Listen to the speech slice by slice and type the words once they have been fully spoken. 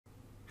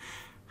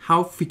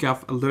how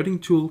Figaf alerting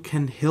tool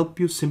can help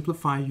you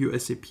simplify your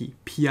SAP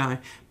PI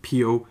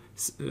PO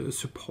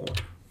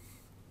support.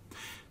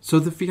 So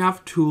the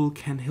Figaf tool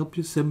can help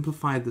you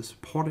simplify the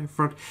support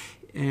effort.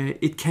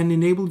 It can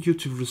enable you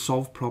to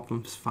resolve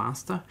problems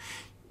faster.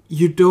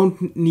 You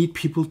don't need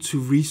people to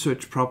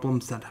research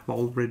problems that have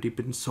already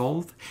been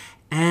solved,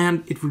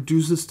 and it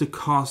reduces the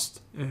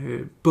cost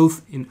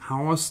both in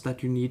hours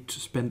that you need to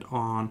spend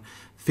on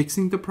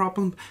fixing the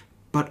problem,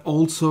 but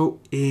also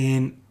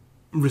in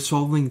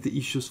resolving the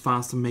issues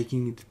faster,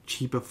 making it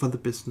cheaper for the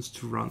business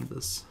to run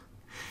this.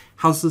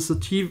 How's this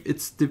achieved?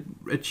 It's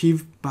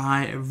achieved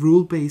by a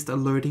rule-based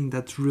alerting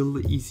that's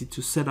really easy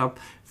to set up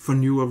for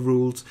newer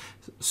rules,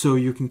 so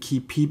you can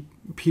keep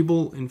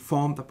people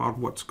informed about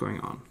what's going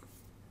on.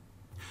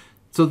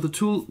 So the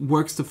tool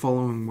works the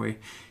following way.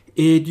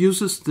 It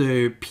uses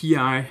the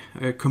PI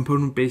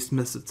component-based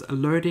methods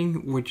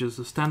alerting, which is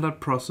a standard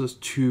process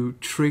to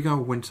trigger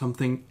when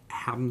something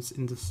happens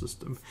in the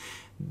system.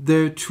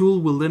 The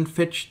tool will then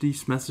fetch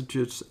these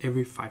messages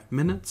every 5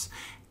 minutes,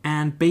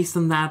 and based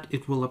on that,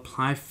 it will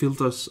apply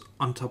filters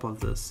on top of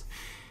this.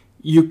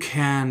 You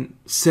can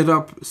set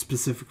up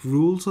specific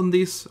rules on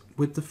these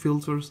with the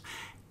filters,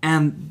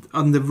 and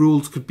on the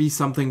rules could be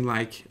something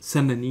like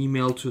send an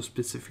email to a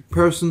specific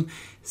person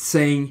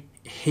saying,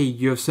 hey,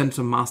 you have sent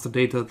some master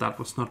data that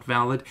was not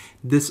valid.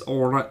 This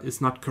order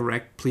is not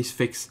correct. Please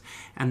fix.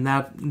 And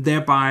that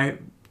thereby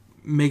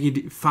make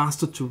it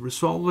faster to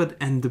resolve it,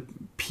 and the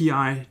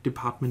PI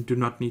department do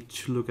not need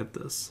to look at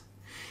this.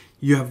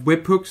 You have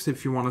webhooks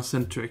if you want to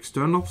send to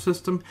external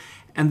system,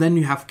 and then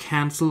you have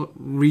cancel,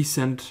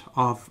 resend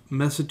of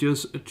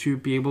messages to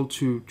be able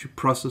to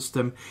process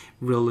them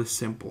really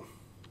simple.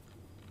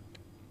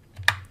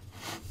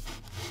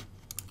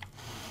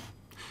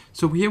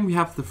 So here we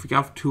have the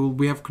Figaf tool.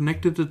 We have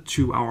connected it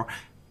to our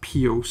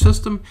PO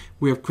system.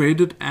 We have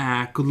created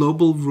a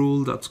global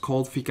rule that's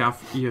called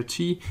Figaf ERT,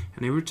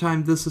 and every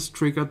time this is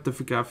triggered, the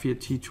Figaf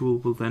ERT tool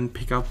will then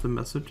pick up the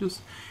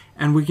messages.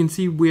 And we can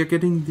see we are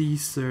getting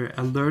these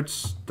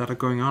alerts that are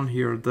going on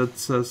here that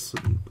says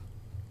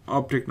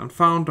object not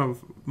found or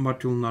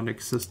module not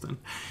existent.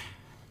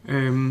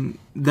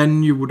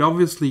 Then you would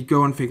obviously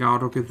go and figure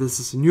out, okay, this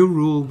is a new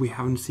rule, we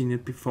haven't seen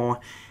it before.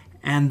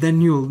 And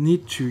then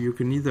you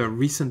can either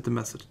resend the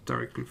message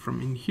directly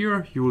from in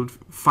here, you will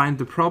find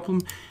the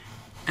problem,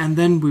 and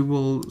then we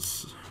will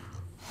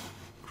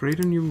create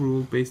a new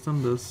rule based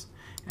on this,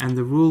 and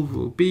the rule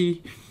will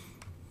be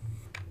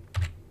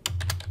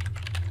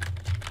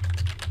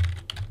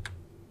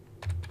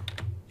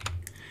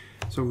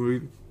so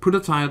we put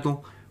a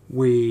title,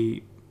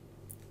 we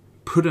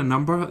put a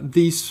number.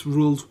 These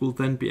rules will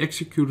then be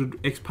executed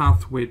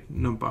XPath with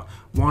number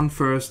 1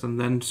 first and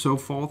then so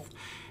forth.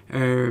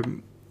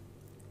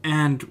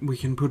 And we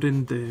can put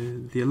in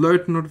the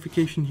alert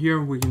notification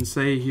here. We can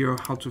say here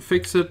how to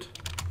fix it.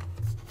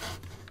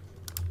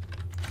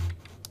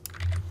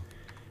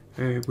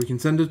 We can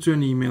send it to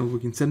an email, we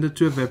can send it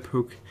to a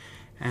webhook,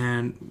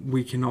 and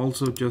we can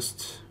also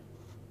just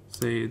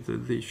say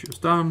that the issue is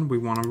done. We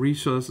want to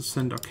resource,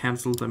 send or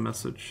cancel the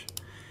message.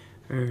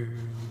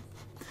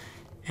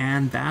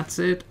 And that's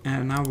it.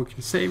 And now we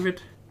can save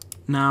it.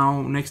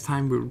 Now, next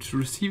time we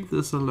receive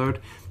this alert,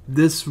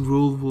 this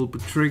rule will be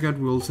triggered.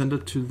 We'll send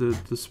it to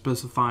the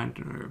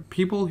specified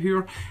people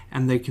here,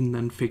 and they can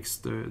then fix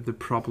the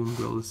problem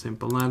really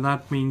simple. Now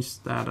that means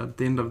that at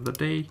the end of the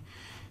day,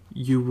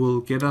 you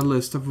will get a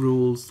list of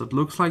rules that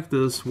looks like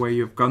this, where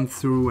you've gone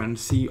through and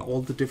see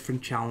all the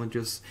different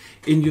challenges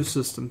in your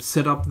system,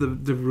 set up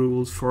the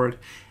rules for it,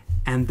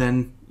 and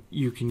then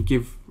you can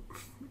give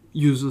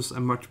users a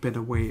much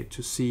better way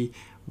to see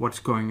what's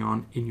going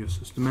on in your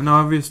system. And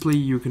obviously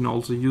you can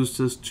also use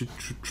this to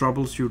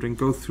troubleshoot and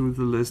go through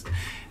the list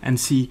and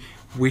see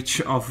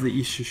which of the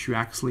issues you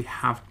actually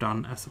have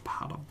done as a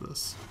part of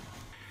this.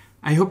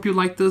 I hope you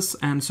like this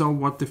and saw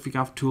what the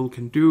Figaf tool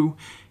can do.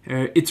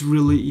 It's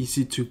really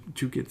easy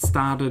to get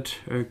started.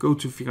 Go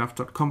to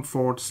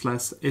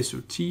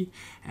figaf.com/SOT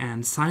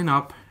and sign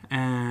up,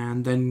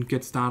 and then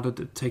get started.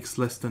 It takes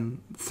less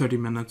than 30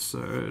 minutes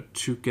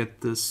to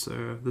get this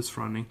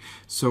running.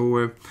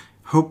 So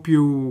hope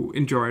you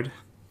enjoyed.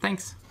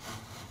 Thanks.